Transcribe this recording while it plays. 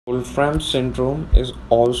Wolfram syndrome is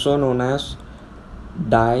also known as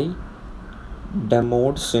die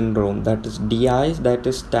Demode syndrome, that is DI, that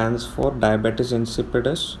is stands for diabetes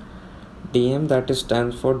insipidus, DM, that is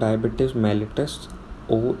stands for diabetes mellitus,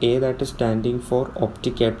 OA, that is standing for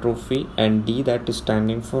optic atrophy, and D, that is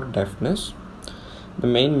standing for deafness. The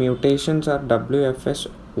main mutations are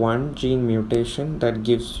WFS1 gene mutation that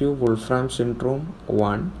gives you Wolfram syndrome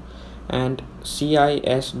 1, and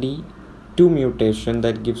CISD2 mutation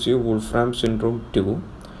that gives you Wolfram syndrome 2.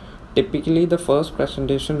 Typically the first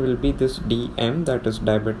presentation will be this DM, that is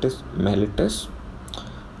diabetes mellitus.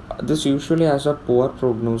 This usually has a poor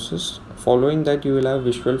prognosis. Following that you will have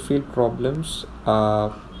visual field problems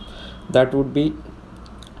that would be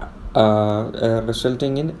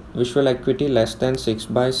resulting in visual acuity less than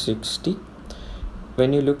 6/60.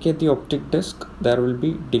 When you look at the optic disc, there will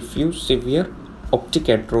be diffuse severe optic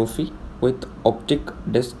atrophy with optic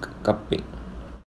disc cupping.